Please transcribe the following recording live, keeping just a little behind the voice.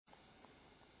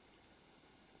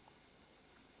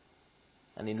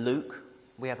And in Luke,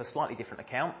 we have a slightly different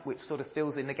account which sort of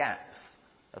fills in the gaps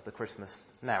of the Christmas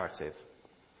narrative.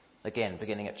 Again,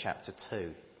 beginning at chapter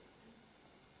 2.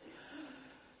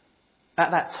 At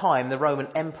that time, the Roman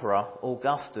Emperor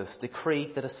Augustus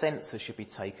decreed that a census should be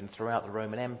taken throughout the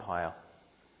Roman Empire.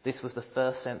 This was the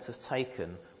first census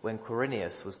taken when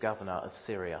Quirinius was governor of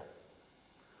Syria.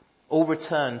 All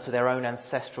returned to their own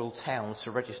ancestral towns to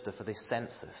register for this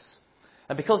census.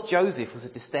 And because Joseph was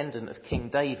a descendant of King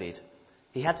David,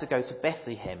 he had to go to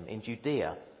Bethlehem in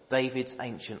Judea, David's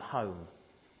ancient home.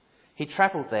 He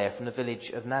travelled there from the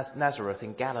village of Nazareth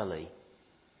in Galilee.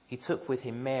 He took with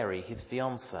him Mary, his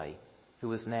fiancée, who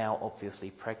was now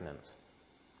obviously pregnant.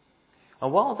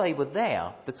 And while they were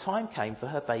there, the time came for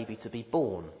her baby to be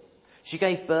born. She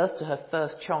gave birth to her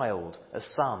first child, a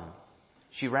son.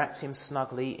 She wrapped him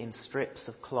snugly in strips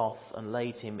of cloth and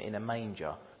laid him in a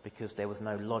manger because there was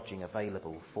no lodging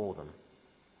available for them.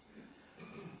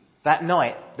 That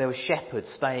night there were shepherds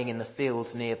staying in the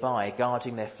fields nearby,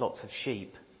 guarding their flocks of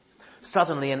sheep.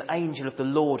 Suddenly an angel of the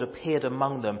Lord appeared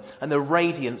among them, and the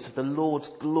radiance of the Lord's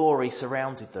glory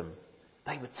surrounded them.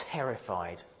 They were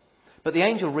terrified. But the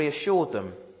angel reassured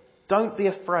them. "Don't be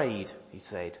afraid," he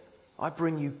said. "I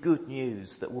bring you good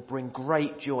news that will bring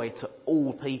great joy to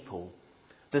all people.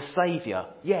 The Saviour,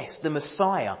 yes, the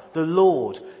Messiah, the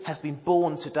Lord, has been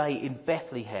born today in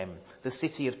Bethlehem, the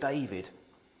city of David.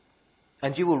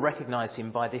 And you will recognise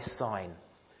him by this sign.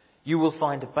 You will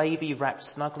find a baby wrapped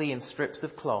snugly in strips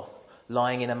of cloth,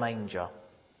 lying in a manger."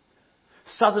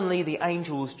 Suddenly the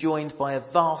angel was joined by a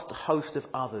vast host of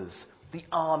others, the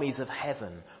armies of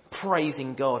heaven,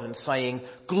 praising God and saying,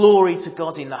 "Glory to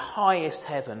God in the highest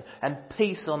heaven, and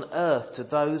peace on earth to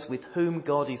those with whom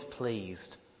God is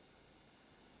pleased."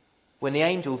 When the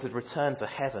angels had returned to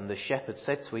heaven, the shepherds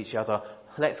said to each other,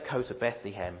 "Let's go to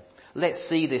Bethlehem. Let's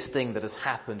see this thing that has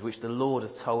happened, which the Lord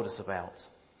has told us about."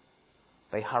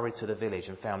 They hurried to the village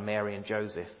and found Mary and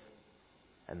Joseph.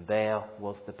 And there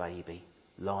was the baby,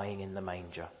 lying in the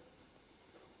manger.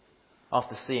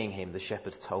 After seeing him, the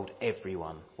shepherds told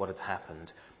everyone what had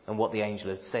happened and what the angel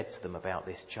had said to them about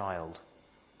this child.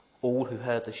 All who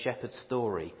heard the shepherd's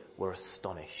story were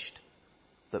astonished.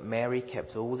 But Mary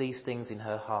kept all these things in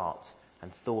her heart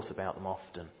and thought about them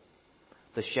often.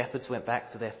 The shepherds went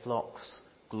back to their flocks,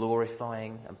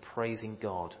 glorifying and praising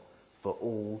God for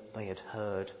all they had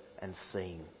heard and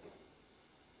seen.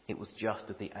 It was just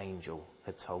as the angel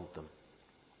had told them.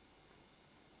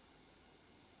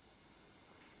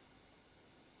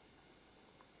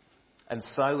 And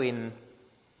so in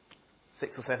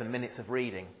 6 or 7 minutes of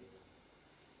reading,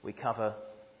 we cover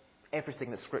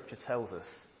everything that Scripture tells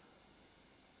us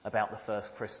about the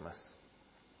first Christmas.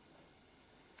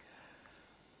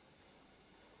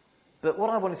 But what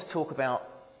I wanted to talk about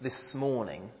this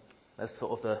morning, as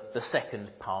sort of the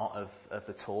second part of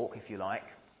the talk, if you like,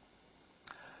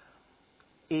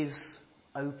 is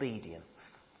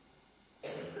obedience.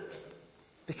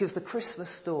 Because the Christmas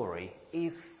story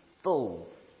is full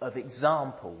of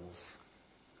examples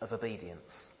of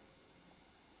obedience.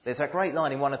 There's that great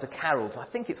line in one of the carols, I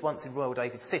think it's Once in Royal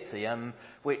David City,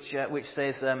 which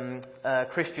says,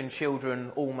 Christian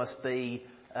children all must be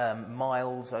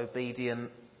mild,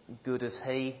 obedient, good as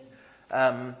he.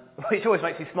 Which always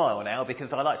makes me smile now,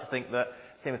 because I like to think that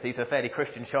Timothy's a fairly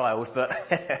Christian child, but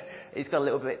he's got a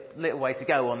little way to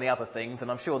go on the other things, and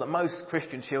I'm sure that most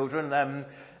Christian children,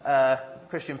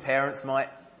 Christian parents might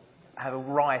have a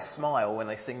wry smile when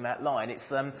they sing that line.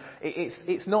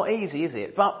 It's not easy, is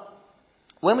it? But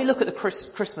when we look at the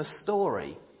Christmas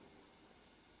story,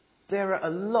 there are a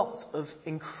lot of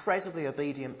incredibly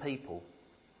obedient people.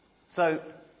 So,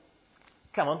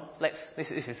 come on,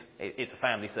 it's a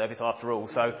family service after all,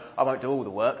 so I won't do all the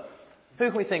work. Who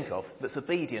can we think of that's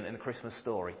obedient in the Christmas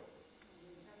story?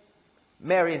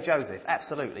 Mary and Joseph,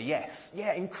 absolutely, yes.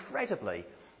 Yeah, incredibly.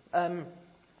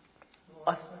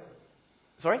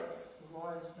 Sorry?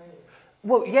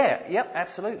 Well, yeah,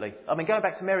 absolutely. I mean, going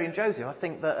back to Mary and Joseph, I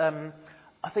think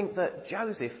that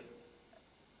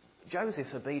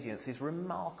Joseph's obedience is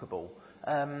remarkable.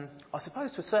 I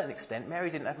suppose to a certain extent, Mary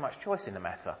didn't have much choice in the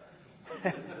matter.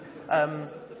 I'm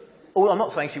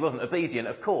not saying she wasn't obedient,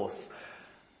 of course.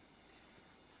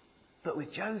 But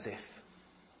with Joseph,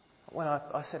 when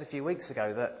I said a few weeks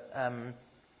ago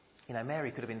that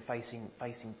Mary could have been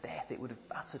facing death, it would have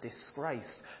utter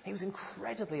disgrace. He was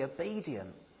incredibly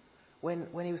obedient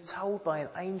when he was told by an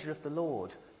angel of the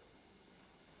Lord.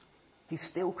 He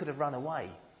still could have run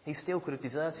away. He still could have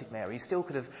deserted Mary. He still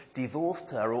could have divorced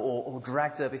her or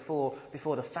dragged her before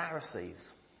the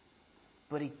Pharisees.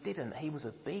 But he didn't. He was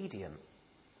obedient.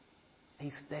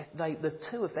 The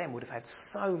two of them would have had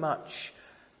so much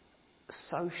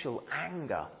social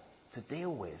anger to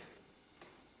deal with.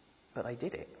 But they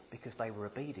did it because they were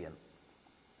obedient.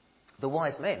 The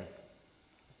wise men,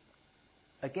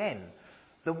 again,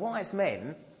 the wise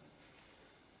men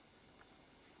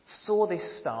saw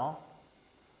this star.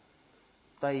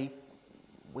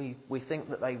 We think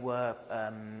that they were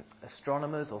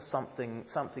astronomers or something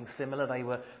similar. They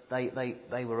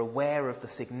were aware of the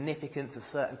significance of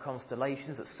certain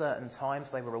constellations at certain times.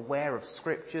 They were aware of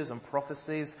scriptures and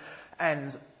prophecies,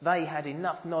 and they had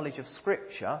enough knowledge of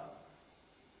Scripture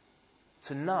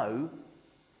to know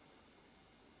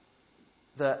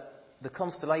that the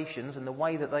constellations and the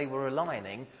way that they were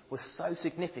aligning was so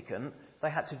significant they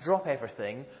had to drop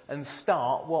everything and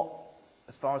start what,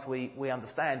 as far as we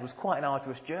understand, was quite an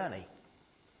arduous journey.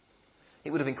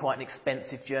 It would have been quite an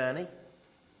expensive journey.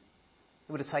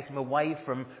 It would have taken them away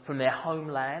from their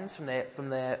homelands, from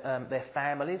their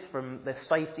families, from their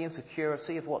safety and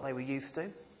security of what they were used to.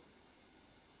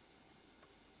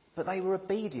 But they were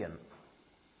obedient.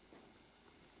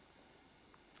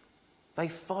 They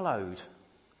followed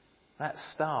that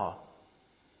star.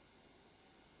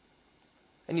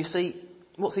 And you see,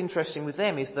 what's interesting with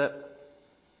them is that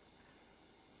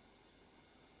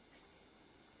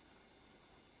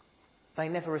they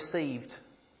never received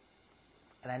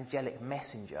an angelic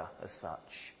messenger as such,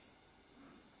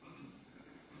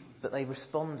 but they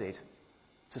responded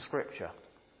to Scripture.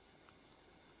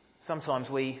 Sometimes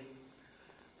we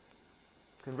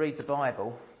can read the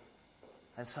Bible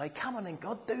and say, come on then,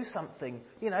 God, do something.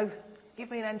 Give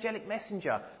me an angelic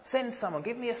messenger. Send someone.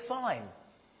 Give me a sign.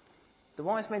 The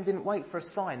wise men didn't wait for a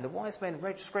sign. The wise men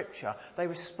read Scripture. They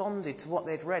responded to what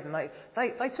they'd read, and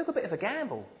they took a bit of a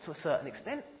gamble to a certain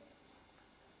extent.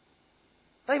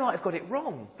 They might have got it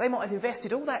wrong. They might have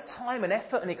invested all that time and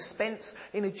effort and expense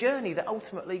in a journey that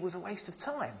ultimately was a waste of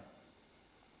time.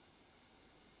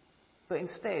 But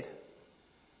instead,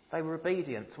 they were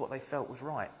obedient to what they felt was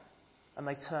right. And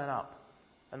they turn up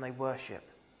and they worship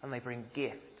and they bring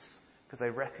gifts because they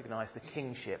recognise the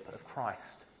kingship of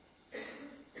Christ.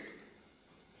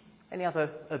 Any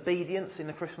other obedience in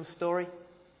the Christmas story?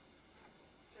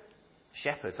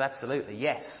 Shepherds, absolutely,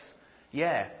 yes.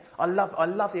 Yeah. I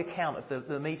love the account of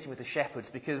the meeting with the shepherds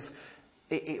because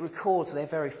it records their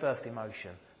very first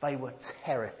emotion. They were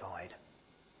terrified.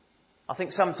 I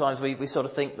think sometimes we sort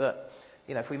of think that,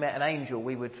 if we met an angel,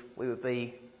 we would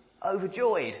be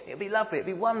overjoyed. It'd be lovely. It'd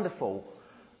be wonderful.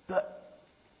 But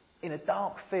in a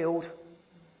dark field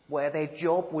where their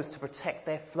job was to protect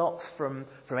their flocks from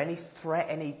any threat,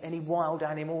 any wild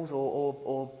animals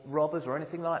or robbers or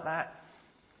anything like that,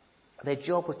 their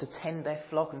job was to tend their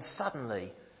flock, and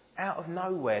suddenly, out of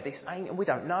nowhere, this angel, we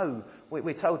don't know.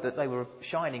 We're told that they were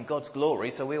shining God's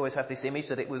glory, so we always have this image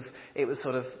that it was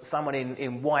sort of someone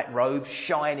in white robes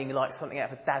shining like something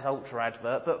out of a Daz Ultra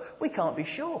advert, but we can't be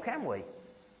sure, can we?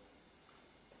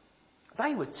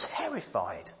 They were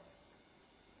terrified.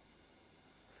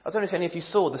 I don't know if any of you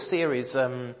saw the series,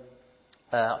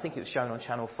 I think it was shown on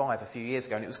Channel 5 a few years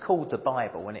ago, and it was called The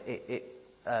Bible, and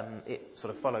it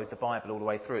sort of followed the Bible all the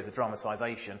way through as a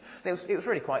dramatisation. It was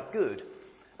really quite good.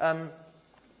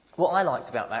 What I liked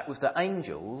about that was that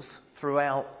angels,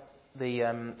 throughout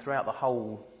the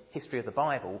whole history of the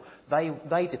Bible,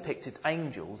 they depicted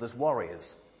angels as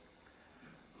warriors.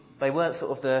 They weren't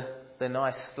sort of the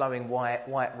nice flowing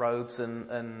white robes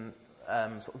and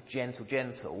sort of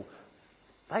gentle.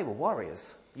 They were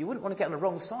warriors. You wouldn't want to get on the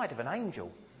wrong side of an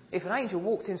angel. If an angel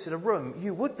walked into the room,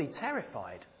 you would be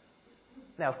terrified.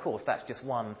 Now, of course, that's just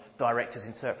one director's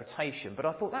interpretation, but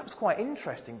I thought that was quite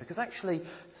interesting because actually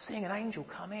seeing an angel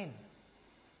come in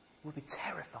would be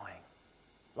terrifying,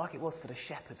 like it was for the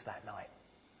shepherds that night.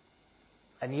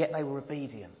 And yet they were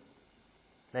obedient.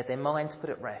 They had their minds put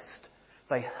at rest.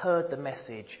 They heard the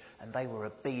message and they were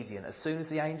obedient. As soon as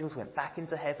the angels went back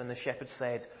into heaven, the shepherds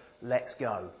said, "Let's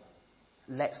go.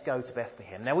 Let's go to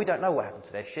Bethlehem." Now, we don't know what happened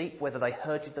to their sheep, whether they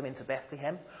herded them into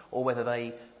Bethlehem or whether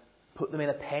they put them in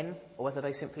a pen or whether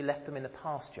they simply left them in the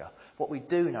pasture. What we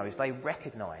do know is they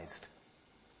recognised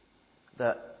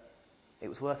that it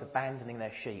was worth abandoning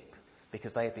their sheep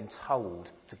because they had been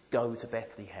told to go to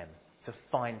Bethlehem to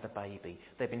find the baby.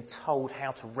 They'd been told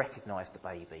how to recognise the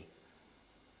baby.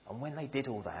 And when they did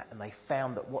all that and they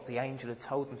found that what the angel had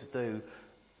told them to do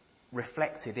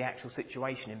reflected the actual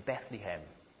situation in Bethlehem,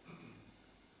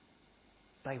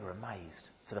 they were amazed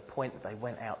to the point that they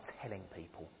went out telling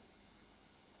people.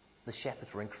 The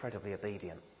shepherds were incredibly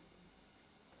obedient.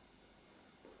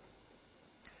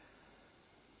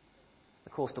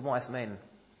 Of course, the wise men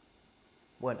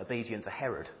weren't obedient to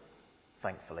Herod,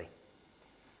 thankfully.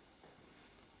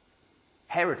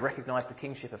 Herod recognised the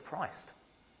kingship of Christ.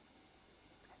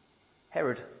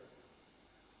 Herod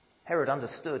Herod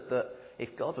understood that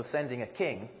if God was sending a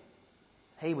king,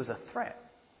 he was a threat.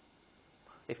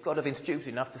 If God had been stupid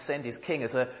enough to send his king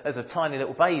as a tiny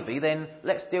little baby, then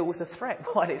let's deal with the threat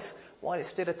while it's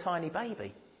still a tiny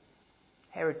baby.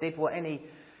 Herod did what any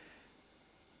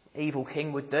evil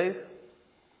king would do.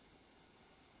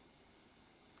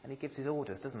 And he gives his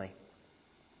orders, doesn't he?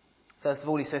 First of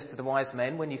all, he says to the wise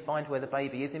men, when you find where the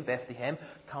baby is in Bethlehem,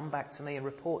 come back to me and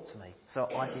report to me so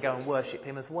I can go and worship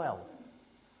him as well.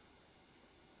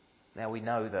 Now we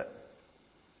know that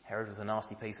Herod was a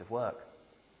nasty piece of work.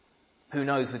 Who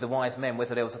knows with the wise men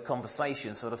whether there was a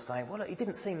conversation sort of saying, well, look, he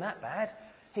didn't seem that bad.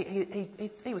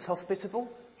 He was hospitable.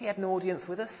 He had an audience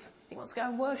with us. He wants to go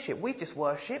and worship. We've just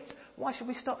worshipped. Why should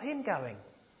we stop him going?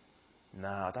 No,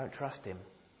 I don't trust him.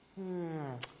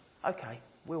 Okay,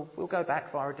 we'll go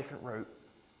back via a different route.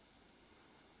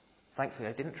 Thankfully,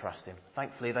 they didn't trust him.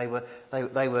 Thankfully, they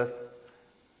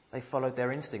followed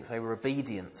their instincts. They were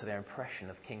obedient to their impression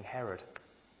of King Herod.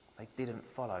 They didn't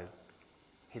follow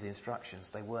his instructions.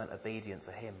 They weren't obedient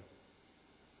to him.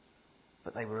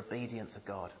 But they were obedient to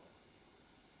God.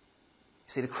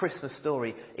 See, the Christmas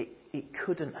story, it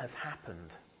couldn't have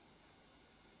happened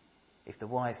if the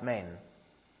wise men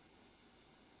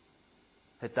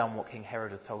had done what King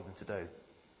Herod had told them to do.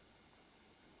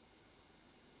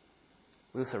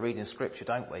 We also read in Scripture,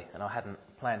 don't we? And I hadn't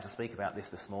planned to speak about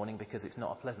this morning because it's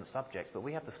not a pleasant subject, but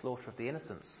we have the slaughter of the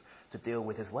innocents to deal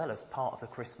with as well as part of the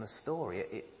Christmas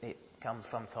story. It comes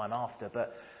sometime after,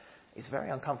 but it's very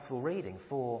uncomfortable reading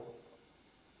for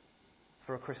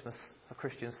a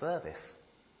Christian service.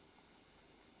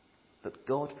 But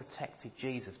God protected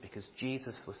Jesus because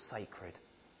Jesus was sacred.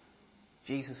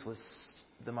 Jesus was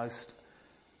the most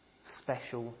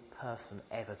special person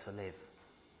ever to live.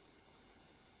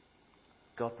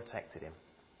 God protected him.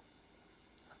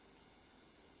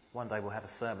 One day we'll have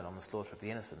a sermon on the slaughter of the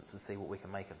innocents and see what we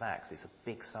can make of that, because it's a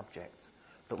big subject.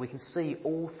 But we can see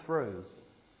all through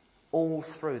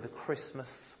the Christmas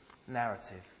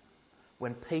narrative,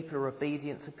 when people are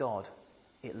obedient to God,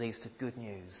 it leads to good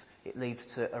news. It leads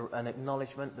to an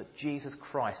acknowledgement that Jesus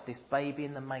Christ, this baby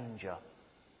in the manger,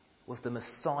 was the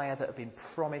Messiah that had been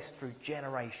promised through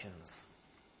generations.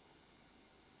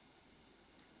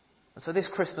 And so this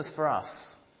Christmas for us,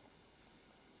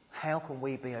 how can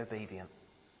we be obedient?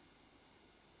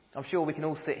 I'm sure we can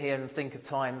all sit here and think of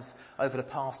times over the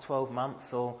past 12 months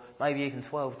or maybe even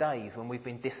 12 days when we've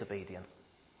been disobedient.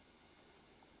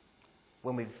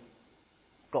 When we've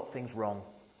got things wrong.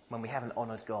 When we haven't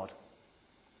honoured God.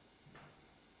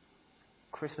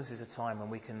 Christmas is a time when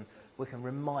we can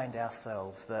remind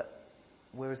ourselves that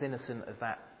we're as innocent as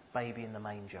that baby in the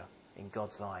manger in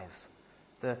God's eyes.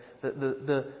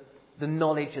 The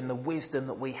knowledge and the wisdom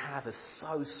that we have is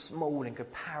so small in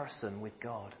comparison with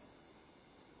God.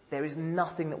 There is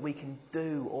nothing that we can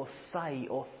do or say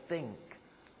or think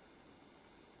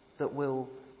that will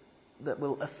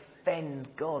offend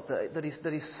God, that is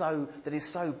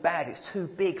so bad, it's too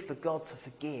big for God to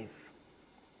forgive.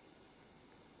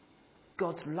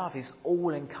 God's love is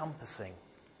all-encompassing.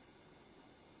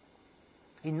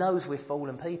 He knows we're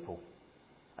fallen people.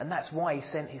 And that's why he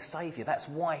sent his Saviour. That's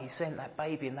why he sent that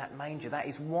baby in that manger. That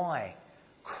is why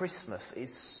Christmas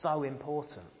is so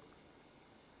important.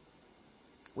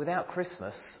 Without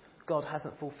Christmas, God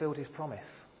hasn't fulfilled his promise.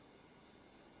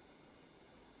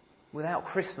 Without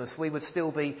Christmas, we would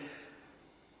still be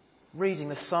reading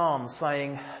the Psalms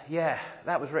saying, yeah,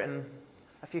 that was written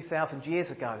a few thousand years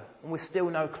ago, and we're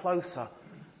still no closer.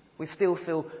 We still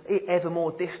feel ever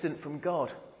more distant from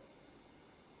God.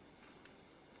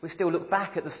 We still look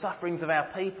back at the sufferings of our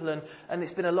people, and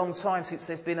it's been a long time since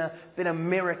there's been a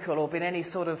miracle or been any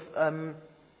sort of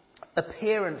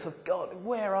appearance of God.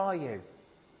 Where are you?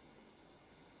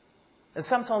 And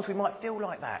sometimes we might feel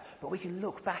like that, but we can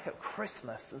look back at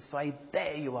Christmas and say,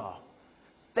 there you are.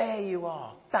 There you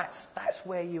are. That's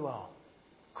where you are.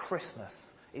 Christmas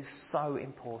is so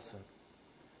important.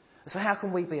 So how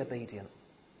can we be obedient?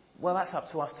 Well, that's up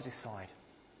to us to decide.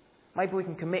 Maybe we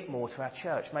can commit more to our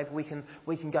church. Maybe we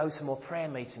can go to more prayer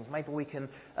meetings. Maybe we can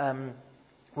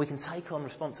take on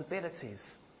responsibilities.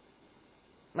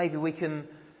 Maybe we can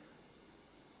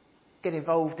get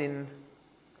involved in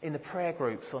the prayer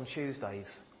groups on Tuesdays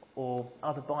or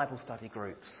other Bible study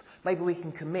groups. Maybe we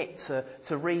can commit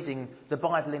to reading the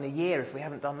Bible in a year if we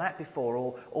haven't done that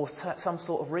before, or some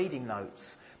sort of reading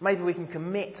notes. Maybe we can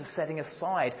commit to setting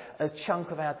aside a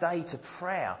chunk of our day to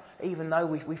prayer, even though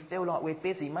we feel like we're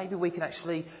busy. Maybe we can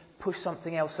actually push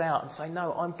something else out and say,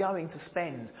 no, I'm going to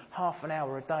spend half an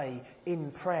hour a day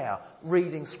in prayer,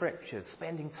 reading scriptures,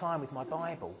 spending time with my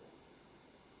Bible.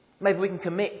 Maybe we can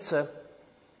commit to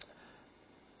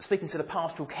speaking to the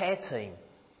pastoral care team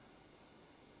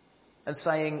and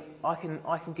saying, I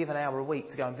can give an hour a week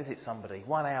to go and visit somebody,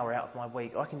 1 hour out of my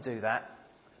week. I can do that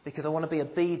because I want to be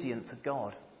obedient to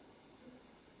God.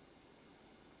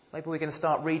 Maybe we're going to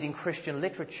start reading Christian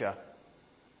literature.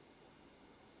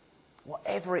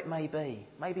 Whatever it may be.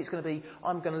 Maybe it's going to be,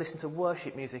 I'm going to listen to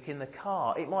worship music in the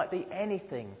car. It might be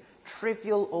anything,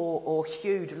 trivial or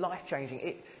huge, life-changing.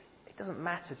 It doesn't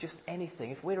matter, just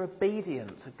anything. If we're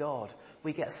obedient to God,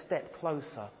 we get a step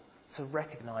closer to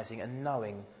recognising and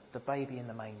knowing the baby in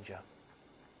the manger.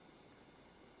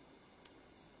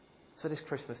 So this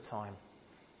Christmas time,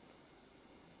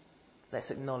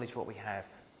 let's acknowledge what we have.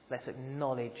 Let's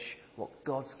acknowledge what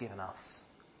God's given us.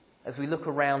 As we look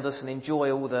around us and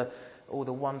enjoy all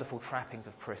the wonderful trappings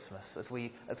of Christmas, as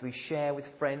we share with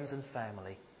friends and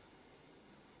family,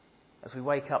 as we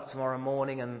wake up tomorrow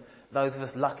morning, and those of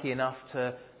us lucky enough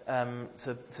to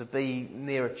be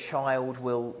near a child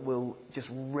will just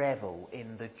revel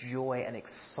in the joy and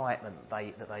excitement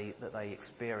that they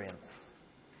experience.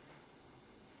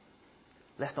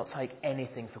 Let's not take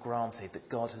anything for granted that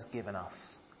God has given us.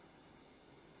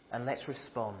 And let's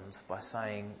respond by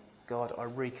saying, God, I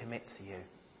recommit to you.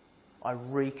 I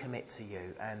recommit to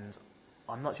you. And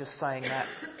I'm not just saying that,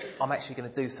 I'm actually going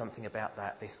to do something about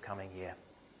that this coming year.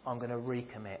 I'm going to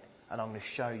recommit, and I'm going to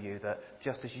show you that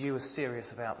just as you were serious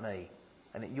about me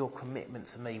and that your commitment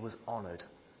to me was honoured,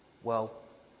 well,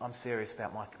 I'm serious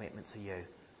about my commitment to you,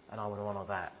 and I want to honour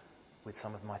that with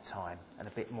some of my time and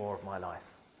a bit more of my life.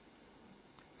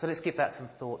 So let's give that some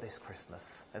thought this Christmas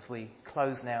as we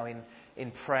close now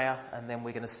in prayer, and then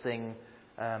we're going to sing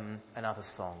another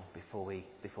song before we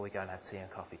go and have tea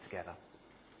and coffee together.